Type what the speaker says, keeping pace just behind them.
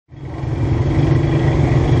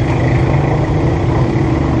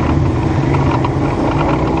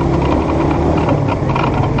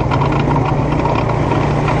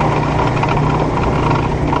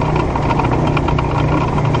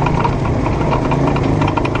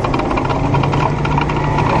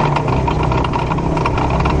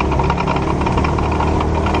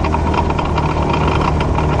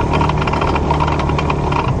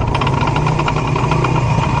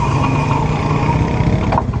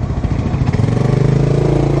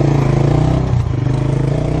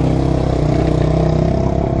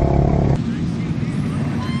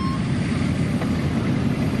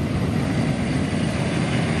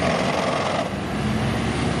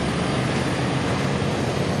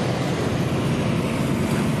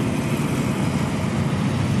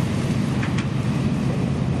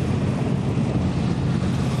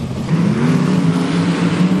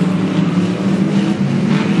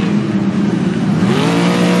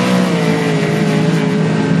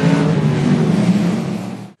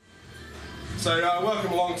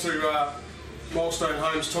Milestone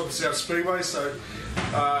Homes took us out Speedway, so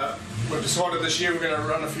we've decided this year we're going to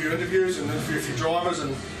run a few interviews and interview a few drivers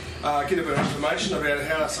and get a bit of information about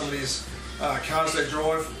how some of these cars they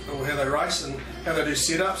drive or how they race and how they do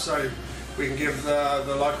setup, so we can give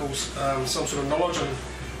the locals some sort of knowledge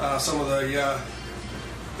on some of the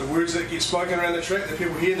words that get spoken around the track that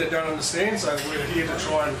people hear that don't understand. So we're here to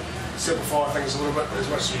try and simplify things a little bit as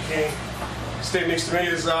much as we can. Standing next to me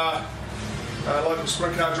is a local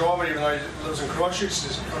sprint car driver, even though he lives in Christchurch.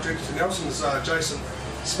 He's contracted to Nelson's, Jason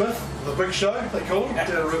Smith, the Big Show, they call him, down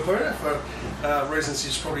at Ruapuna, for reasons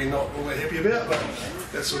he's probably not all that happy about, but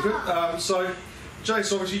that's all good. So,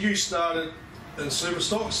 Jace, obviously you started in super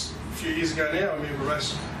stocks a few years ago now. I remember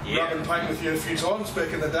rubbing paint with you a few times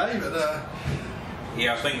back in the day, but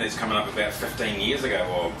yeah, I think that's coming up about 15 years ago,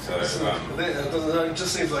 or so. It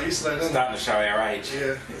just seems like yesterday, doesn't it? Starting to show our age.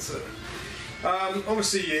 Yeah, that's it.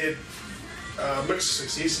 Obviously you had mixed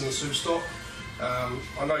success in the super stock.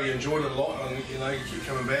 I know you enjoyed it a lot, and you know you keep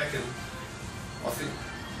coming back. And I think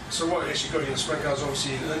so. What actually got you in the sprint cars?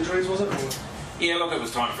 Obviously injuries, was it? Or? Yeah, look, it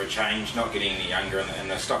was time for a change. Not getting any younger, and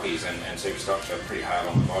the stockies and super stocks are pretty hard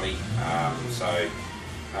on the body. So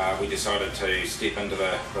we decided to step into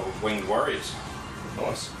the Winged Warriors.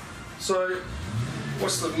 Nice. So,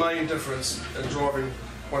 what's the main difference in driving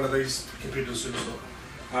one of these compared to a super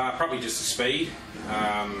stock? Probably just the speed.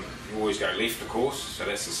 You always go left, of course, so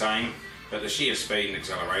that's the same. But the sheer speed and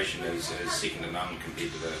acceleration is second to none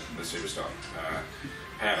compared to the super stock.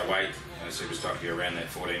 Power to weight, super stock, you're around that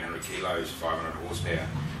 1400 kilos, 500 horsepower.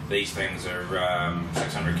 These things are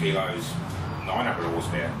 600 kilos, 900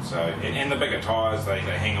 horsepower. So, and the bigger tyres, they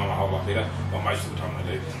hang on a whole lot better. Well, most of the time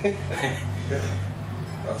they do. Yeah.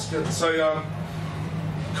 That's good. So,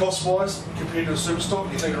 cost-wise, compared to a super stock,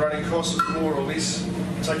 do you think the running cost is more or less,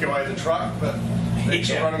 take away the truck, but the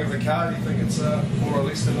actual running of the car, do you think it's more or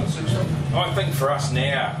less than a super stock? I think for us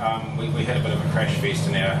now, we had a bit of a crash fest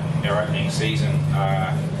in our opening season,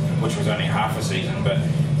 which was only half a season, but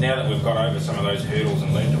now that we've got over some of those hurdles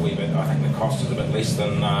and learned a wee bit, I think the cost is a bit less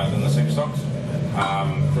than the super stocks.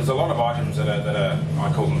 There's a lot of items that are,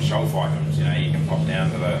 I call them shelf items. You know, you can pop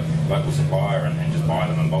down to the local supplier and just buy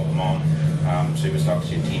them and bolt them on. Super stocks,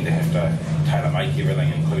 you tend to have to tailor make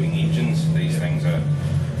everything, including engines. These things are,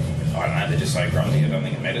 I don't know, they're just so grunty. I don't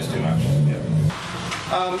think it matters too much. Yeah.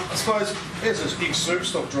 I suppose as an ex-super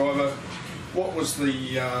stock driver, what was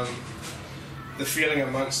the feeling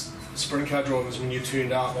amongst sprint car drivers when you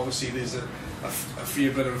turned up? Obviously, there's a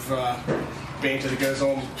fair bit of banter that goes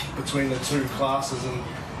on between the two classes, and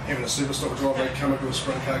having a super stock driver come into a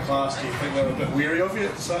sprint car class, do you think they were a bit wary of you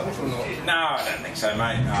to start with or not? No, I don't think so,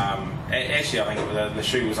 mate. Actually, I think the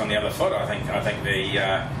shoe was on the other foot. I think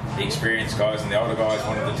the experienced guys and the older guys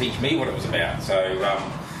wanted to teach me what it was about. So,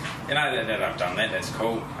 you know, that I've done that. That's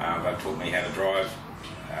cool. They've taught me how to drive.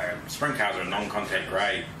 Sprint cars are a non-contact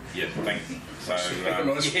grade, you'd think. So,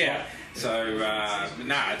 yeah. So,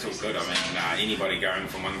 it's all good. I mean, anybody going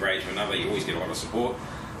from one grade to another, you always get a lot of support.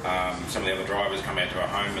 Some of the other drivers come out to our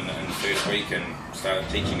home in the first week and started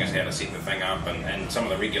teaching us how to set the thing up, and some of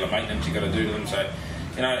the regular maintenance you've got to do to them. So,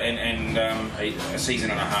 you know, and a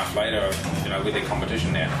season and a half later, you know, we're their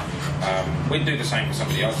competition now. We'd do the same for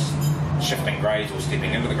somebody else, shifting grades or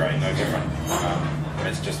stepping into the grade, no different.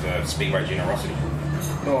 It's just the Speedway generosity.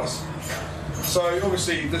 Nice. So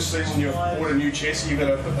obviously this season you've bought a new chassis, you've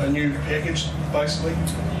got a new package basically.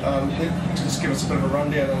 Just give us a bit of a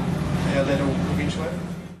rundown on how that all eventuated.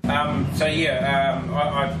 So yeah,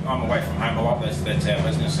 I'm away from home a lot. That's our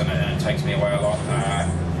business, and it takes me away a lot.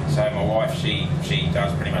 So my wife, she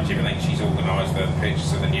does pretty much everything. She's organised the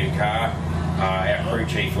purchase of the new car. Our crew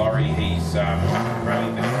chief Laurie, he's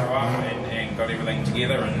running the crew up and got everything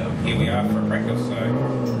together, and here we are for a practice. So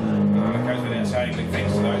it goes without saying, big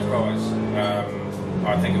thanks to those guys.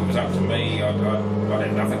 I think if it was up to me, I'd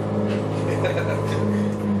have nothing.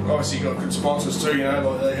 Obviously you've got good sponsors too, you know,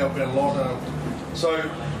 like they help out a lot. So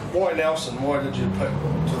why Nelson? Why did you pick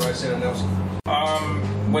to race out of Nelson?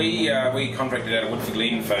 We contracted out of Woodford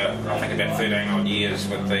Glen for I think about 13 odd years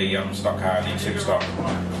with the stock car and then super stock,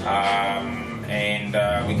 and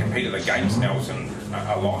we competed against Nelson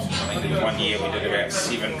a lot. I think there was one year we did about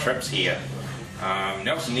 7 trips here.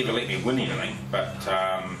 Nelson never let me win anything, but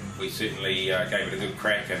we certainly gave it a good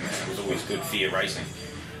crack, and it was always good, fair racing.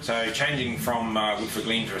 So changing from Woodford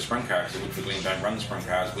Glen to a sprint car, because Woodford Glen don't run sprint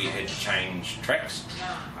cars, we had to change tracks,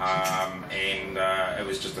 and it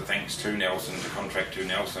was just a thanks to Nelson, to contract to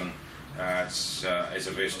Nelson, as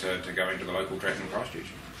averse to going to the local track in Christchurch.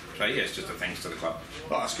 So yeah, it's just a thanks to the club.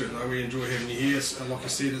 Oh, that's good. No, we enjoy having you here. Like I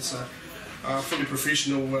said, it's a fully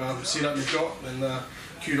professional setup you've got, and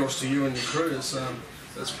kudos to you and your crew. It's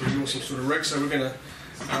that's pretty awesome sort of rig. So we're going to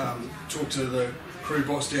talk to the crew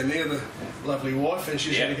boss down there, the lovely wife, and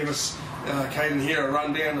she's going to give us Caden here a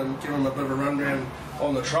rundown and give him a bit of a rundown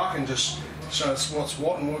on the truck and just show us what's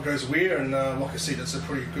what and what goes where. And like I said, it's a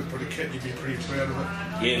pretty good kit. You'd be pretty proud of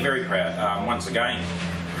it. Yeah, very proud. Once again,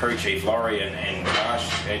 crew chief Laurie and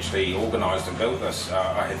Cash actually organised and built this.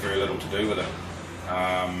 I had very little to do with it.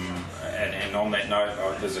 And on that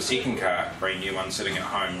note, there's a second car, brand new one, sitting at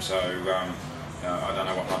home. So I don't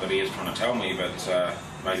know what Mother Bear's trying to tell me, but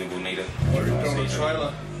maybe we'll need it. Or a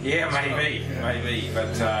trailer. Yeah, maybe.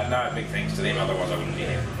 But no, big thanks to them. Otherwise, I wouldn't be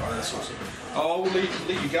here. Oh, that's awesome. I'll let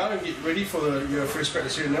you go and get ready for your first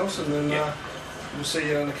practice here in Nelson, and we'll see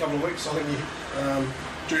you in a couple of weeks. I think you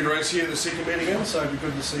due to race here the second meeting in, so it'd be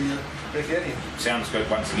good to see you back out here. Sounds good.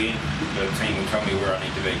 Once again, the team will tell me where I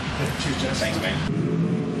need to be. Cheers, Jason. Thanks, man.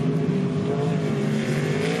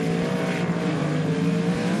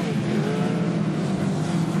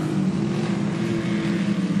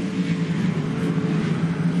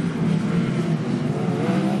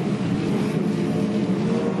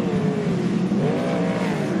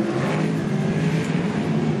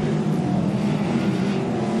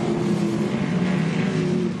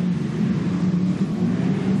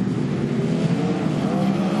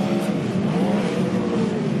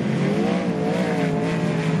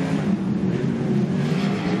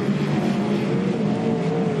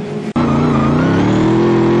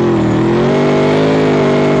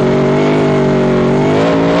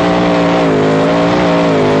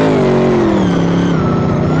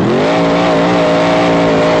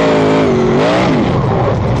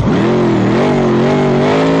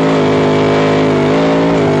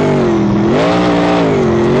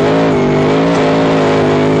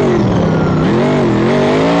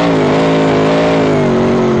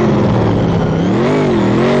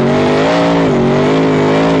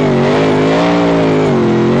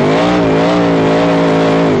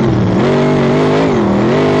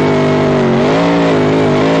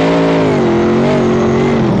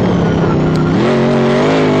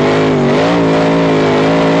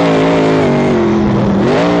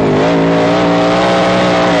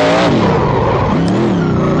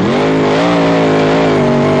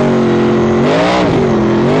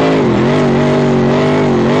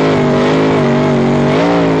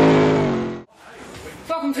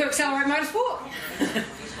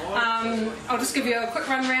 I'll just give you a quick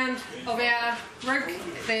run round of our rig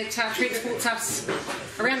that transports us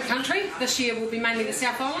around the country. This year will be mainly the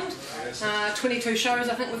South Island. 22 shows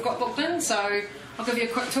I think we've got booked in, so I'll give you a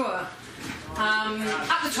quick tour.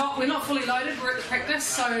 Up the top, we're not fully loaded, we're at the practice,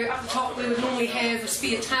 so up the top we would normally have a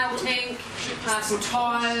spare tail tank, some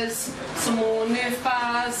tyres, some more Nerf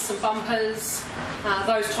bars, some bumpers,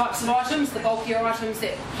 those types of items, the bulkier items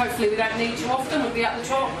that hopefully we don't need too often will be up the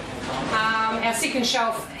top. Our second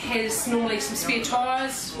shelf has normally some spare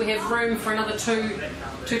tyres. We have room for another two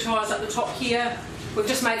tyres up the top here. We've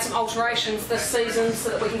just made some alterations this season so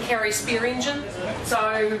that we can carry a spare engine.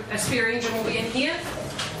 So a spare engine will be in here.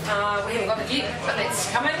 We haven't got it yet, but that's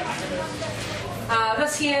coming.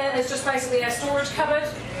 This here is just basically our storage cupboard,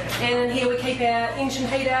 and in here we keep our engine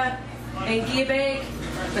heater and gear bag,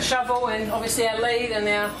 the shovel, and obviously our lead and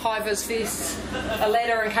our high-vis vests, a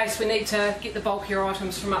ladder in case we need to get the bulkier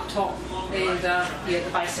items from up top, and yeah,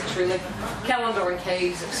 the basics really. Calendar and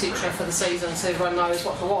keys, etc. for the season, so everyone knows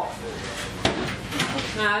what to what.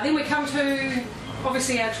 Then we come to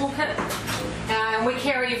obviously our toolkit. We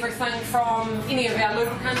carry everything from any of our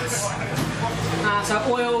lubricants, so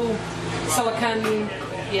oil, silicone,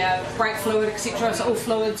 yeah, brake fluid, etc. So all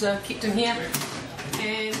fluids are kept in here.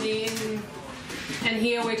 And then in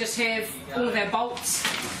here we just have all of our bolts,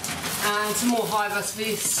 and some more high-vis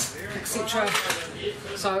vests, etc.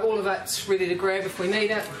 So all of it's ready to grab if we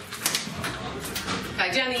need it.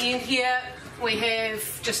 Okay, down the end here we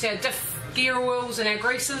have just our diff gear oils and our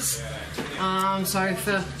greases. So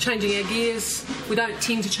for changing our gears, we don't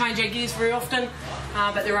tend to change our gears very often,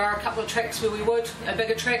 but there are a couple of tracks where we would. Our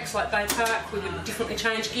bigger tracks like Bay Park, we would definitely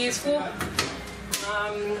change gears for.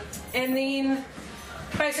 And then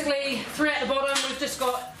basically throughout the bottom we've just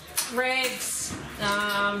got rags.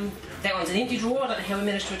 That one's an empty drawer, I don't know how we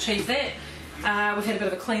managed to achieve that. We've had a bit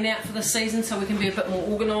of a clean out for this season so we can be a bit more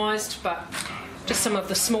organised, but just some of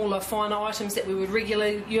the smaller, finer items that we would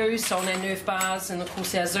regularly use, so on our Nerf bars and of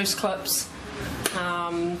course our Zeus clips,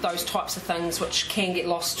 those types of things which can get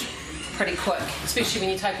lost pretty quick, especially when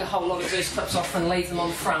you take a whole lot of Zeus clips off and leave them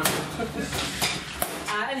on front.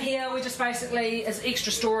 In here we just basically, as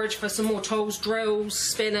extra storage for some more tools, drills,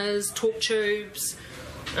 spinners, torque tubes,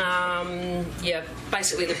 Yeah,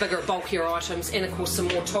 basically the bigger, bulkier items, and of course some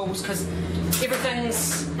more tools, because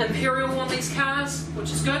everything's imperial on these cars,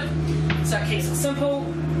 which is good. So it keeps it simple,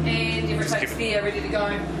 and everything's there, ready to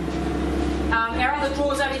go. Our other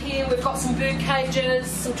drawers over here, we've got some bird cages,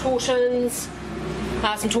 some torsions,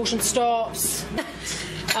 some torsion stops,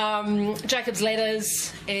 Jacob's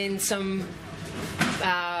ladders, and some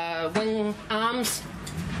wing arms,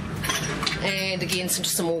 and again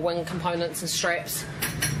some more wing components and straps,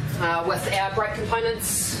 with our brake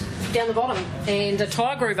components down the bottom, and a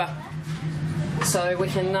tyre groover, so we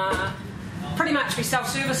can pretty much be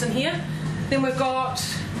self-service in here. Then we've got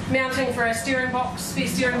mounting for our steering box, spare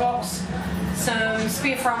steering box, some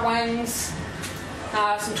spare front wings,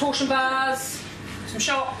 some torsion bars, some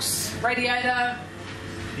shocks, radiator,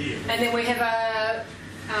 and then we have a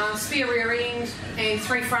spare rear end and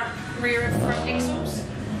 3 rear and front axles.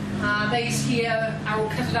 These here are all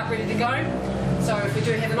kitted up, ready to go, so if we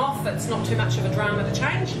do have an off, it's not too much of a drama to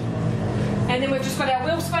change. And then we've just got our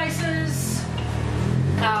wheel spacers,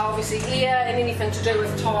 obviously air, and anything to do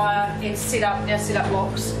with tyre and our setup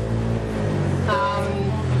locks.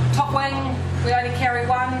 Top wing, we only carry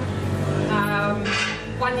one.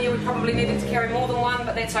 One year we probably needed to carry more than one,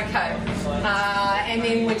 but that's okay. And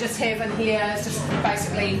then we just have in here, it's just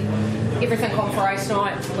basically everything on for race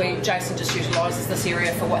night. Jason just utilises this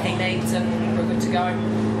area for what he needs, and we're good to go.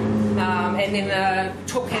 And then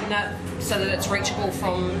the tool cabinet, so that it's reachable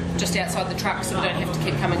from just outside the truck, so we don't have to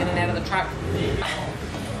keep coming in and out of the truck.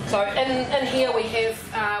 So in here we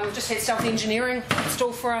have, we've just had Stealth Engineering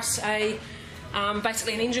install for us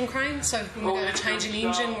basically an engine crane, so when we go to change an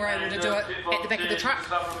engine, we're able to do it at the back of the truck,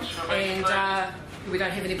 and we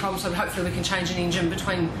don't have any problems, so hopefully we can change an engine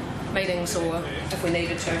between meetings or if we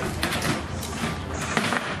needed to.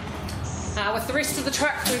 With the rest of the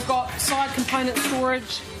truck, we've got side component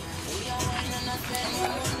storage.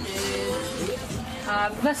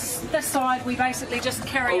 This side we basically just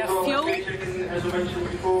carry our fuel,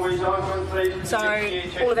 so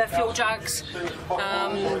all of our fuel jugs,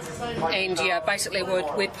 and yeah, basically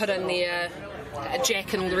we'd put in there a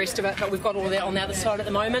jack and all the rest of it, but we've got all of that on the other side at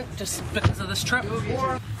the moment just because of this trip.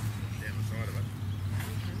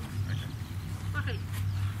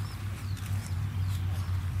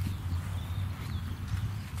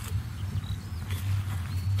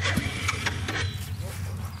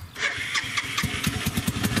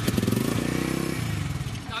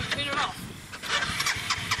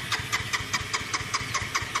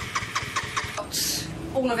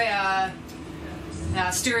 All of our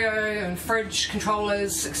stereo and fridge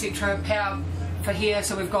controllers, etc., power for here,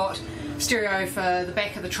 so we've got stereo for the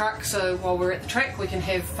back of the truck, so while we're at the track we can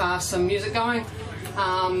have some music going,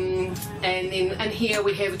 and then in here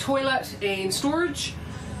we have a toilet and storage.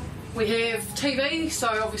 We have TV, so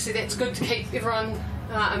obviously that's good to keep everyone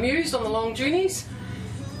amused on the long journeys.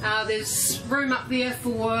 There's room up there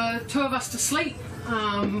for 2 of us to sleep.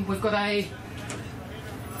 We've got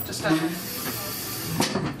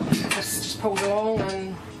just pulled along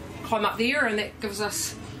and climb up there, and that gives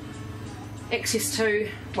us access to,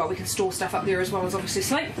 well, we can store stuff up there as well as obviously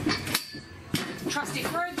sleep. Trusty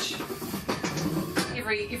fridge.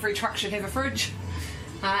 Every truck should have a fridge.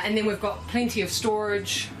 And then we've got plenty of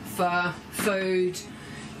storage for food,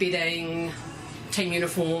 bedding, team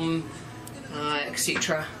uniform,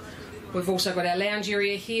 etc. We've also got our lounge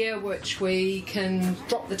area here, which we can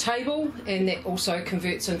drop the table, and that also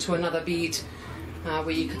converts into another bed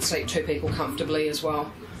where you could sleep 2 people comfortably as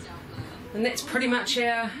well. And that's pretty much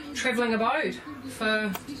our travelling abode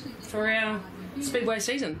for our Speedway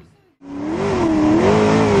season.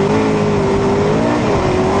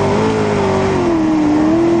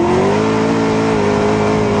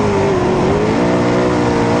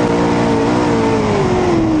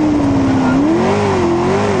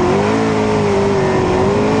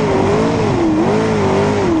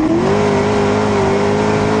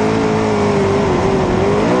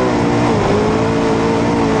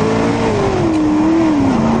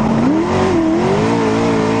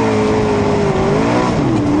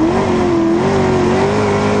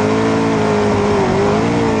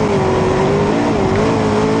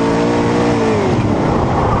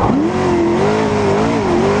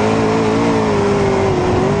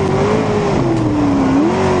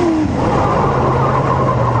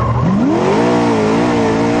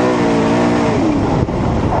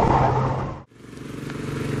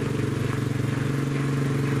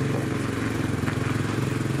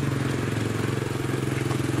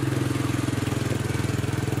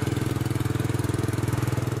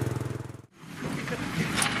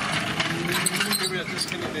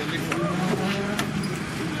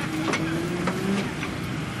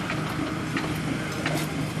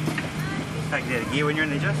 gear when you're in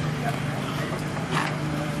there, Jess?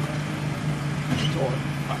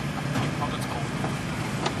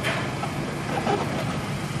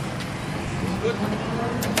 Good.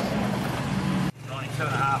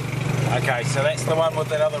 92.5. Okay, so that's the one with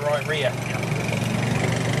that other right rear. Yeah.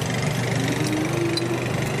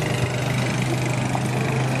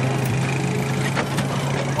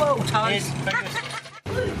 Whoa, toes.